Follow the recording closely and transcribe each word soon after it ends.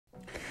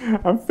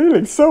I'm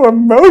feeling so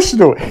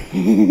emotional.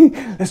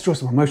 Let's draw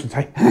some emotions,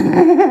 hey?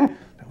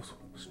 That was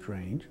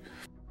strange.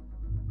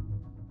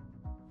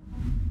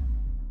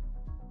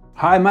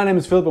 Hi, my name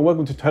is Philip and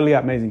welcome to Totally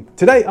Amazing.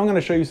 Today, I'm going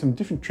to show you some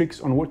different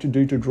tricks on what to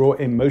do to draw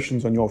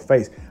emotions on your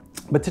face.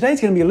 But today's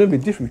going to be a little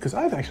bit different because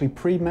I've actually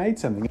pre-made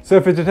something.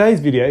 So for today's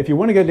video, if you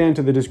want to go down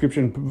to the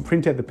description,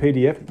 print out the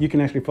PDF, you can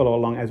actually follow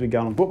along as we go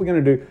on. What we're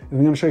going to do is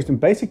we're going to show you some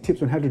basic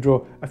tips on how to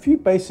draw a few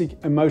basic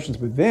emotions,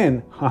 but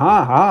then,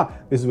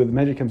 this is where the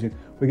magic comes in.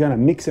 We're going to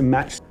mix and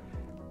match,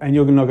 and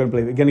you're not going to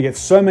believe it. You're going to get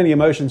so many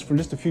emotions from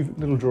just a few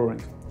little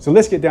drawings. So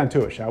let's get down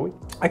to it, shall we?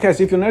 Okay,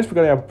 so if you'll notice, we've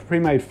got our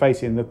pre-made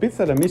face in. The bits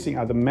that are missing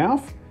are the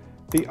mouth,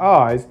 the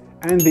eyes,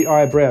 and the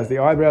eyebrows. The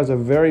eyebrows are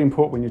very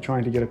important when you're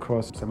trying to get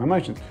across some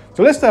emotions.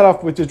 So let's start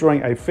off with just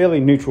drawing a fairly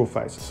neutral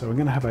face. So we're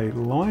going to have a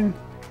line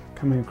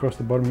coming across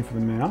the bottom here for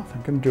the mouth.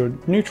 I'm going to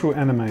do a neutral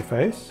anime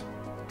face.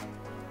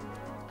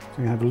 So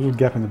we're going to have a little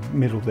gap in the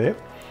middle there.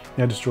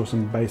 Now just draw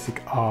some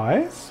basic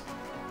eyes.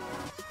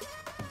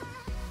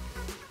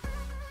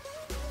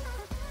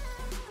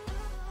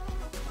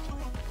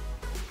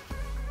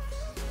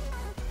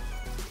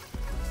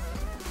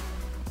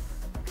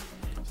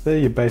 So there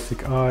are your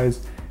basic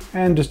eyes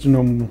and just a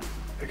normal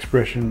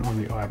expression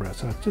on the eyebrow.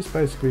 So it's just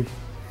basically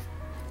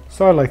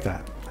side like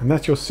that. And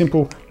that's your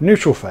simple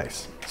neutral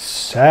face.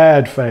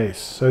 Sad face.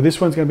 So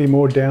this one's going to be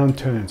more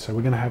downturned. So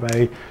we're going to have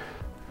a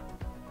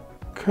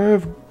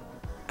curve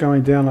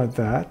going down like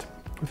that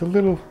with a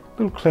little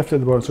cleft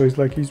at the bottom. So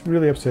he's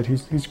really upset.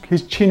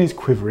 His chin is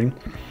quivering.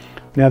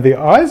 Now the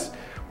eyes,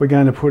 we're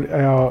going to put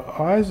our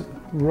eyes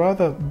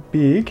rather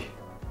big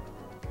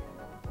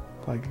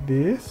like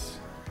this.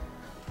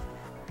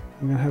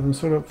 I'm going to have them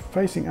sort of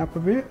facing up a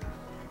bit,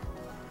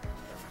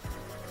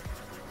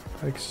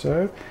 like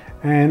so,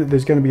 and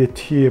there's going to be a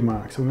tear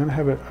mark. So I'm going to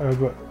have it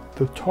over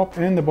the top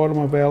and the bottom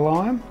of our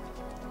line,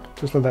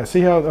 just like that.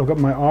 See how I've got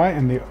my eye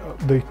and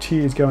the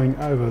tear is going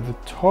over the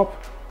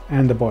top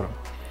and the bottom.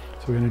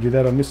 So we're going to do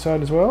that on this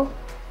side as well.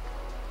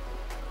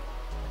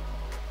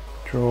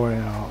 Draw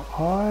our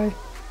eye,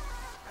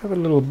 have it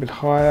a little bit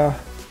higher,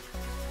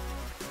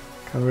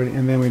 cover it,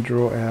 and then we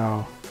draw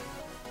our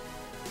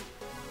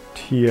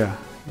tear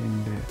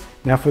in there.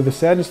 Now for the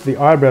sadness of the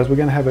eyebrows, we're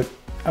going to have it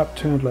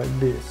upturned like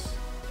this.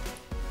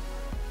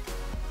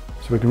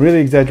 So we can really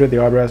exaggerate the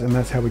eyebrows, and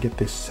that's how we get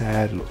this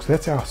sad look. So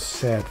that's our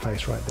sad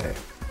face right there.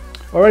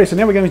 Alrighty, so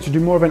now we're going to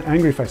do more of an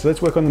angry face. So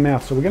let's work on the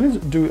mouth. So we're going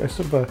to do a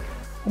sort of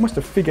almost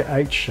a figure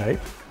 8 shape,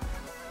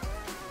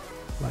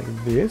 like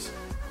this,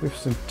 with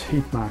some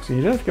teeth marks. And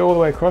you don't have to go all the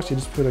way across, you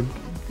just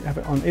have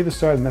it on either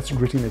side, and that's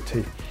gritting the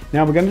teeth.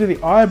 Now we're going to do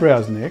the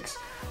eyebrows next.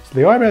 So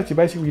the eyebrows, you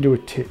basically do a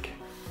tick,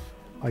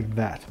 like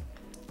that.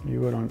 You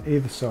do it on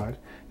either side.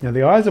 Now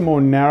the eyes are more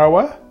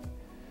narrower,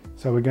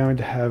 so we're going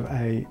to have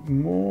a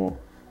more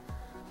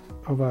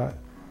of a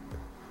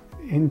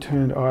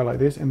inturned eye like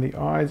this, and the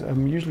eyes are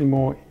usually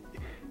more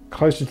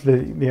closer to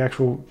the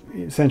actual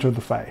center of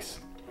the face,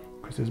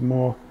 because there's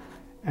more,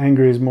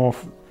 anger is more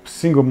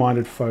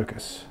single-minded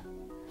focus.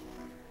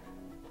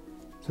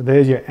 So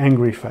there's your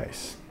angry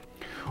face.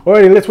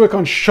 Alrighty, let's work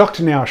on shocked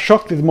now.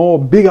 Shocked is more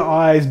bigger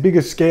eyes,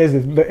 bigger scares,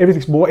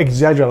 everything's more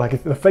exaggerated,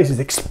 like the face is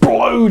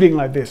exploding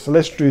like this. So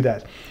let's do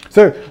that.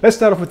 So let's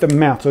start off with the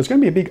mouth. So it's going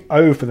to be a big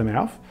O for the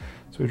mouth.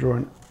 So we draw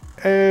an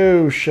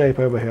O shape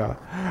over here.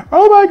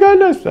 Oh my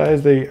goodness, that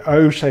is the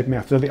O shaped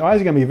mouth. So the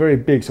eyes are going to be very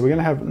big. So we're going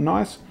to have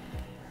nice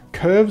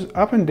curves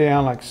up and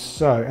down like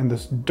so, and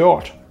this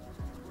dot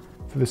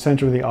for the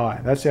center of the eye.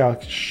 That's our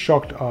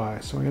shocked eye.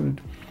 So we're going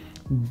to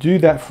do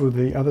that for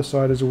the other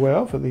side as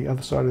well, for the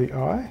other side of the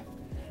eye.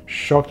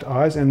 Shocked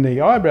eyes, and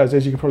the eyebrows,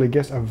 as you can probably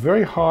guess, are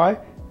very high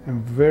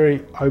and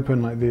very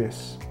open like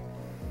this.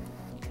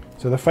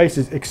 So the face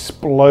is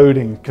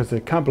exploding because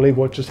they can't believe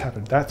what just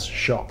happened. That's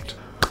shocked.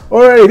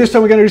 Alrighty, this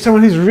time we're going to do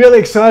someone who's really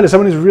excited,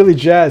 someone who's really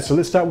jazzed. So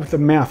let's start with the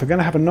mouth. We're going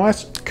to have a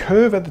nice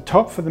curve at the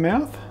top for the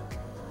mouth,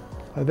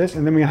 like this,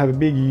 and then we're going to have a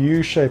big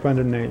U shape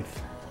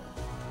underneath,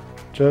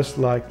 just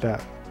like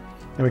that.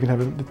 And we can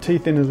have the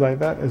teeth in like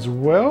that as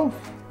well,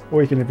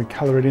 or you can even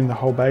color it in the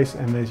whole base,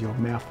 and there's your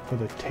mouth for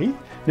the teeth.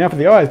 Now for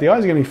the eyes are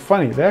going to be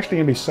funny. They're actually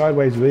going to be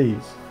sideways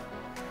V's,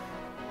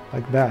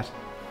 like that.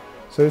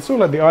 So it's sort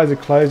of like the eyes are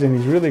closed and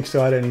he's really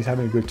excited and he's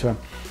having a good time.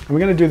 And we're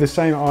going to do the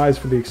same eyes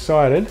for the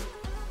excited.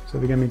 So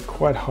they're going to be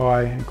quite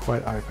high and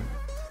quite open.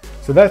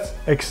 So that's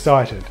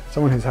excited,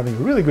 someone who's having a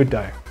really good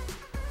day.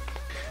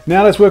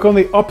 Now let's work on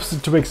the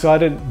opposite to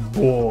excited,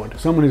 bored.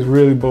 Someone who's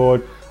really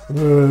bored,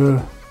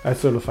 that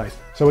sort of face.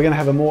 So we're going to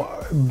have a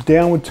more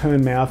downward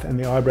turned mouth, and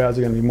the eyebrows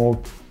are going to be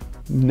more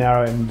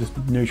narrow and just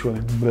neutral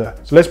and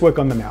bleh. So let's work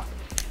on the mouth.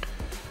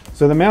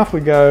 So the mouth,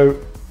 we go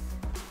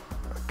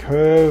a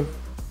curve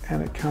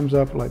and it comes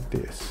up like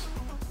this,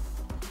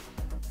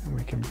 and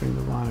we can bring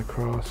the line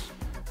across,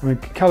 and we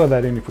can color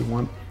that in if we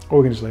want, or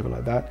we can just leave it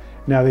like that.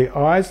 Now the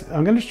eyes,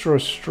 I'm going to draw a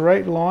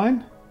straight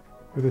line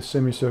with a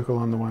semicircle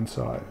on the one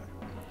side.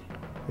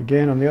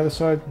 Again on the other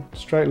side,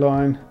 straight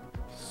line,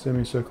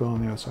 semicircle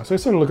on the other side. So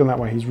it's sort of looking that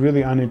way. He's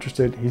really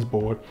uninterested, he's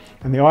bored.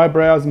 And the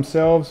eyebrows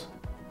themselves,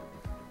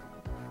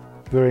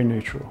 very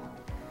neutral.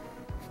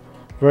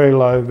 very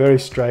low, very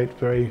straight,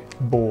 very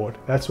bored.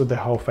 That's what the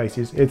whole face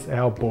is. It's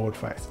our bored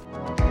face.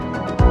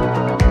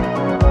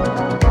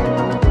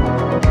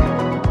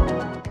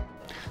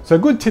 So a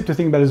good tip to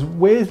think about is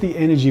where's the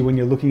energy when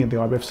you're looking at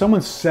the eyebrow. If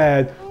someone's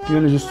sad, you're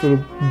going to just sort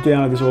of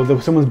down at this, or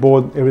if someone's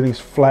bored,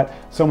 everything's flat.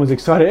 Someone's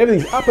excited,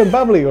 everything's up and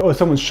bubbly, or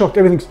someone's shocked,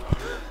 everything's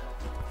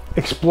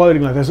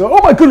exploding like this. So, oh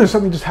my goodness,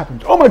 something just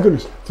happened. Oh my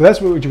goodness. So that's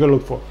what you've got to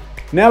look for.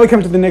 Now we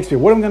come to the next bit.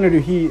 What I'm going to do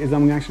here is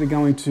I'm actually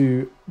going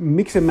to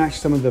mix and match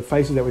some of the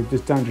faces that we've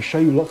just done to show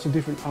you lots of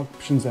different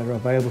options that are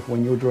available for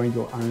when you're drawing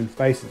your own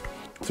faces.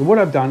 So what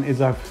I've done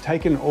is I've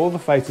taken all the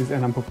faces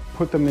and I'm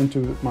put them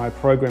into my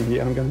program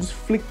here, and I'm going to just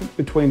flick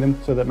between them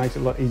so that makes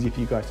it a lot easier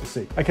for you guys to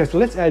see. Okay, so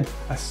let's add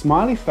a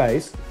smiley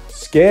face,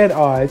 scared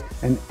eyes,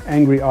 and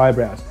angry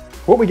eyebrows.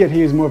 What we get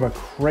here is more of a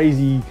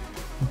crazy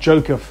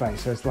Joker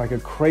face. So it's like a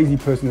crazy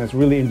person that's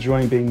really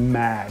enjoying being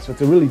mad. So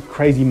it's a really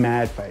crazy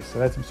mad face. So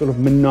that's sort of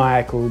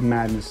maniacal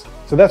madness.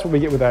 So that's what we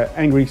get with our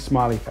angry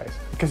smiley face.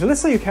 Okay, so let's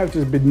say your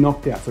character's been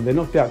knocked out. So they're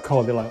knocked out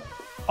cold. They're like,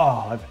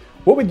 oh.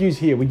 What we'd use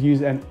here, we'd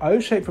use an O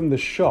shape from the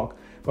shock,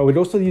 but we'd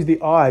also use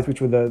the eyes,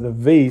 which were the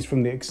V's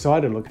from the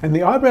excited look. And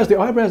the eyebrows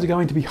are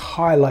going to be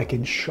high like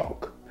in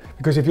shock.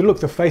 Because if you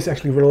look, the face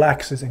actually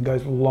relaxes and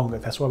goes longer.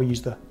 That's why we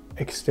use the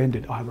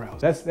extended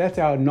eyebrows. That's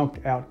our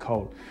knocked out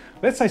cold.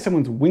 Let's say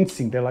someone's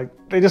wincing.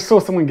 They just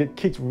saw someone get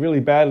kicked really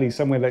badly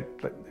somewhere that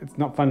it's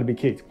not fun to be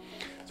kicked.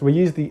 So we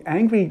use the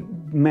angry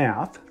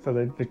mouth, so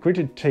the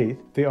gritted teeth.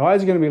 The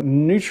eyes are going to be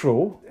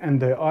neutral and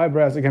the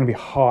eyebrows are going to be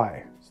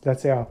high. So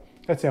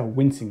that's our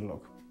wincing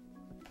look.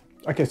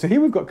 Okay, so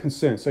here we've got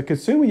concern. So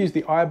concern, we use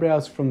the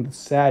eyebrows from the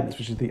sadness,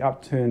 which is the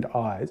upturned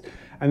eyes.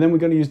 And then we're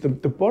going to use the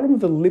bottom of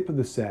the lip of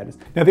the sadness.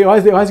 Now the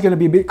eyes are going to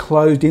be a bit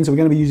closed in, so we're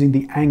going to be using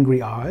the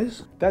angry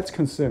eyes. That's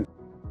concern.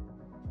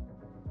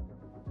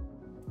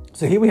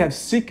 So here we have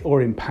sick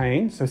or in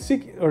pain. So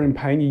sick or in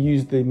pain, you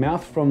use the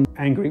mouth from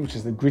angry, which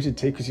is the gritted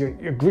teeth, because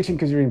you're gritting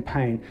because you're in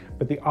pain.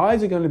 But the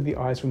eyes are going to be the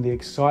eyes from the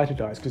excited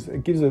eyes, because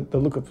it gives the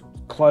look of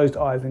closed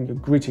eyes and you're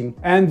gritting.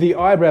 And the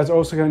eyebrows are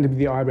also going to be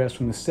the eyebrows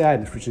from the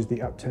sadness, which is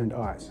the upturned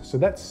eyes. So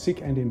that's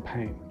sick and in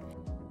pain.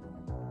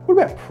 What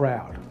about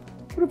proud?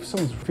 What if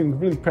someone's feeling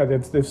really proud?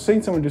 They've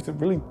seen someone just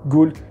really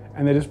good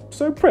and they're just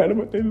so proud of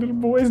what their little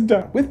boy's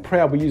done. With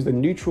proud, we use the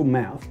neutral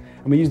mouth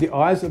and we use the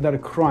eyes that are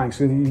crying.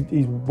 So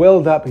he's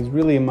welled up, he's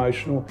really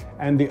emotional,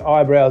 and the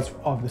eyebrows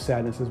of the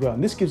sadness as well.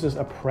 And this gives us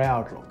a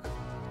proud look.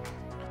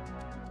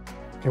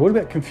 Okay, what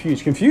about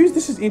confused? Confused,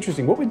 this is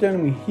interesting. What we're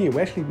doing here,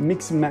 we're actually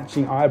mix and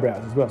matching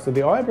eyebrows as well. So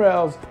the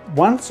eyebrows,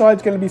 one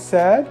side's going to be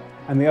sad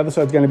and the other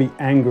side's going to be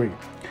angry.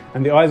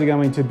 And the eyes are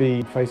going to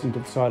be facing to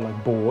the side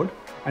like bored.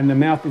 And the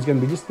mouth is going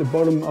to be just the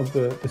bottom of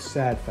the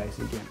sad face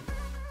again.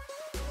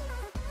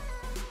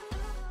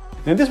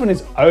 Now this one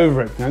is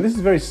over it. Now this is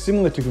very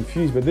similar to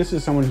confused, but this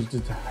is someone who's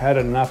just had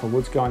enough of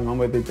what's going on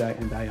with their day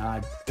and they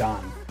are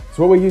done.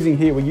 So what we're using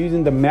here, we're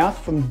using the mouth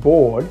from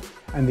bored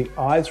and the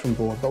eyes from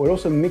bored, but we're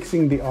also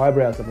mixing the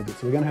eyebrows up a bit.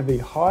 So we're going to have the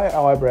high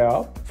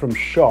eyebrow from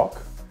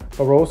shock,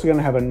 but we're also going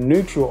to have a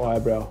neutral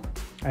eyebrow,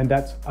 and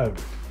that's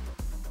over.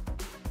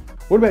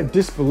 What about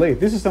disbelief?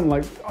 This is something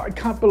like, I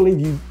can't believe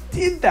you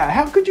did that.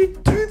 How could you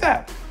do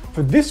that?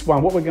 For this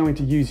one, what we're going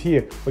to use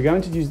here, we're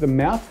going to use the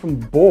mouth from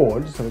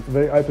bored, so it's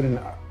very open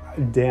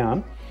and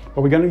down,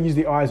 but we're going to use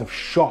the eyes of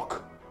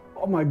shock.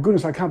 Oh my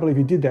goodness, I can't believe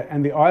you did that.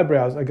 And the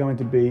eyebrows are going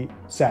to be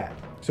sad.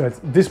 So it's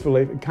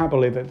disbelief, I can't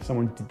believe that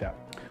someone did that.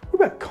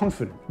 What about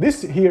confident?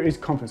 This here is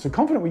confident. So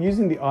confident, we're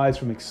using the eyes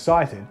from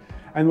excited,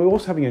 and we're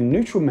also having a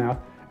neutral mouth,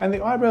 and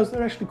the eyebrows,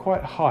 they're actually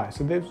quite high.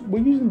 So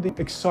we're using the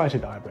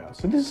excited eyebrows.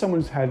 So this is someone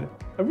who's had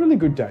a really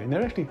good day, and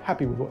they're actually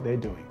happy with what they're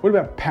doing. What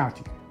about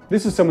pouty?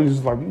 This is someone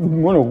who's like,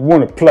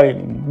 want to play.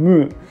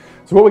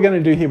 So what we're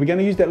going to do here, we're going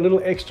to use that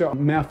little extra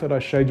mouth that I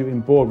showed you in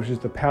board, which is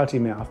the pouty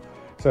mouth.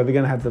 So they're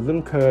going to have the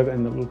little curve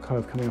and the little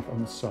curve coming off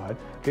on the side.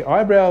 The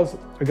eyebrows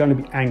are going to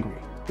be angry.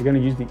 We're going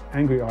to use the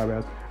angry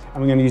eyebrows,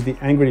 and we're going to use the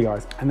angry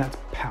eyes, and that's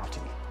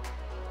pouty.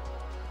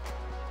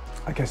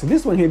 Okay, so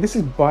this one here, this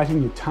is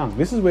biting your tongue.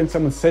 This is when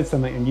someone said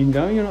something and you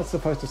know you're not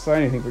supposed to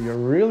say anything, but you're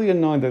really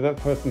annoyed that that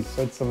person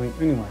said something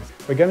anyways.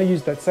 We're going to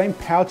use that same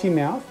pouty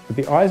mouth, but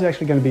the eyes are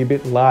actually going to be a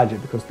bit larger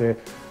because they're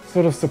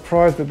sort of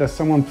surprised that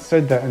someone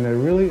said that and they're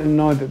really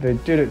annoyed that they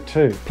did it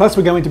too. Plus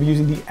we're going to be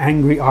using the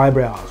angry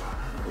eyebrows.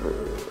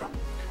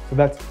 So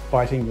that's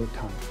biting your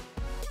tongue.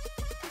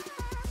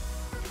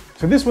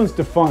 So this one's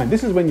defiant.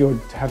 This is when you're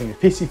having a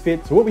pissy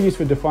fit. So what we use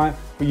for defiant,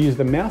 we use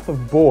the mouth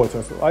of bored, so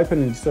it's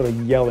open and sort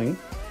of yelling.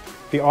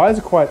 The eyes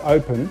are quite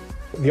open.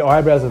 The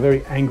eyebrows are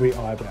very angry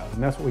eyebrows,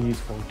 and that's what we use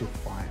for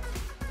defiant.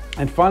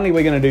 And finally,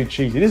 we're going to do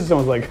cheesy. This is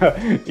someone's like,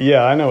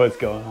 yeah, I know what's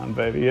going on,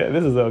 baby. Yeah,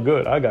 this is all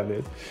good. I got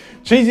this.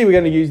 Cheesy, we're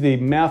going to use the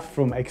mouth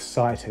from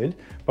excited,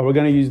 but we're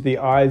going to use the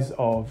eyes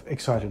of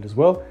excited as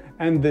well.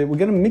 And we're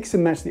going to mix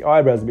and match the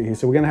eyebrows a bit here.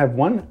 So we're going to have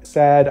one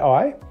sad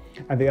eye,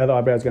 and the other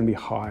eyebrow is going to be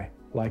high,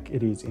 like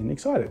it is in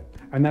excited.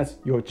 And that's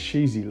your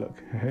cheesy look.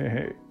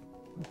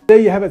 There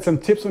you have it, some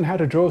tips on how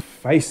to draw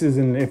faces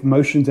and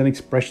emotions and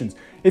expressions.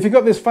 If you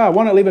got this far,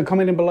 why not leave a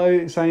comment in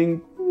below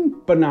saying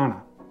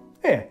banana.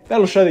 Yeah,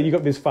 that'll show that you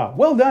got this far.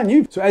 Well done,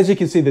 you. So as you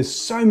can see, there's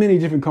so many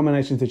different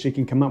combinations that you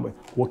can come up with.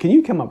 What can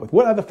you come up with?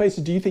 What other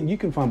faces do you think you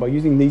can find by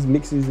using these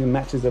mixes and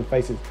matches of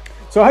faces?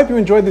 So I hope you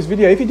enjoyed this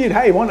video. If you did,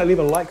 hey, why not leave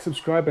a like,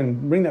 subscribe,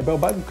 and ring that bell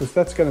button, because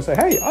that's gonna say,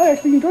 hey, I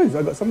actually enjoyed this.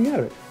 I got something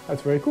out of it.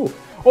 That's very cool.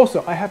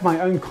 Also, I have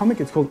my own comic.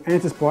 It's called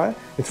Antispire.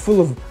 It's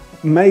full of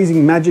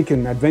amazing magic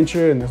and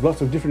adventure, and there's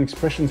lots of different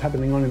expressions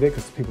happening on in there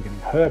because people are getting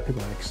hurt,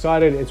 people are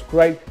excited. It's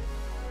great.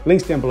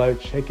 Links down below,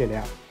 check it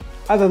out.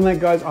 Other than that,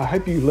 guys, I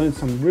hope you learned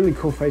some really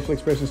cool facial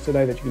expressions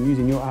today that you can use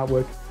in your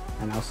artwork,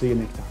 and I'll see you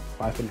next time.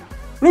 Bye for now.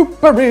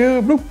 Blooper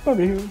reel, blooper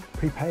reel.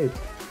 Prepaid.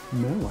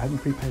 No, I haven't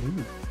prepaid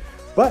either.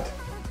 But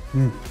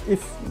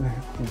if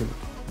I'm gonna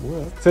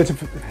work. So to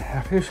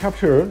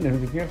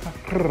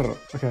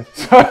okay,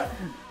 so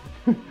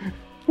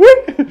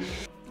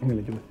I'm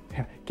gonna do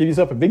it. Give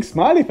yourself a big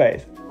smiley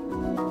face.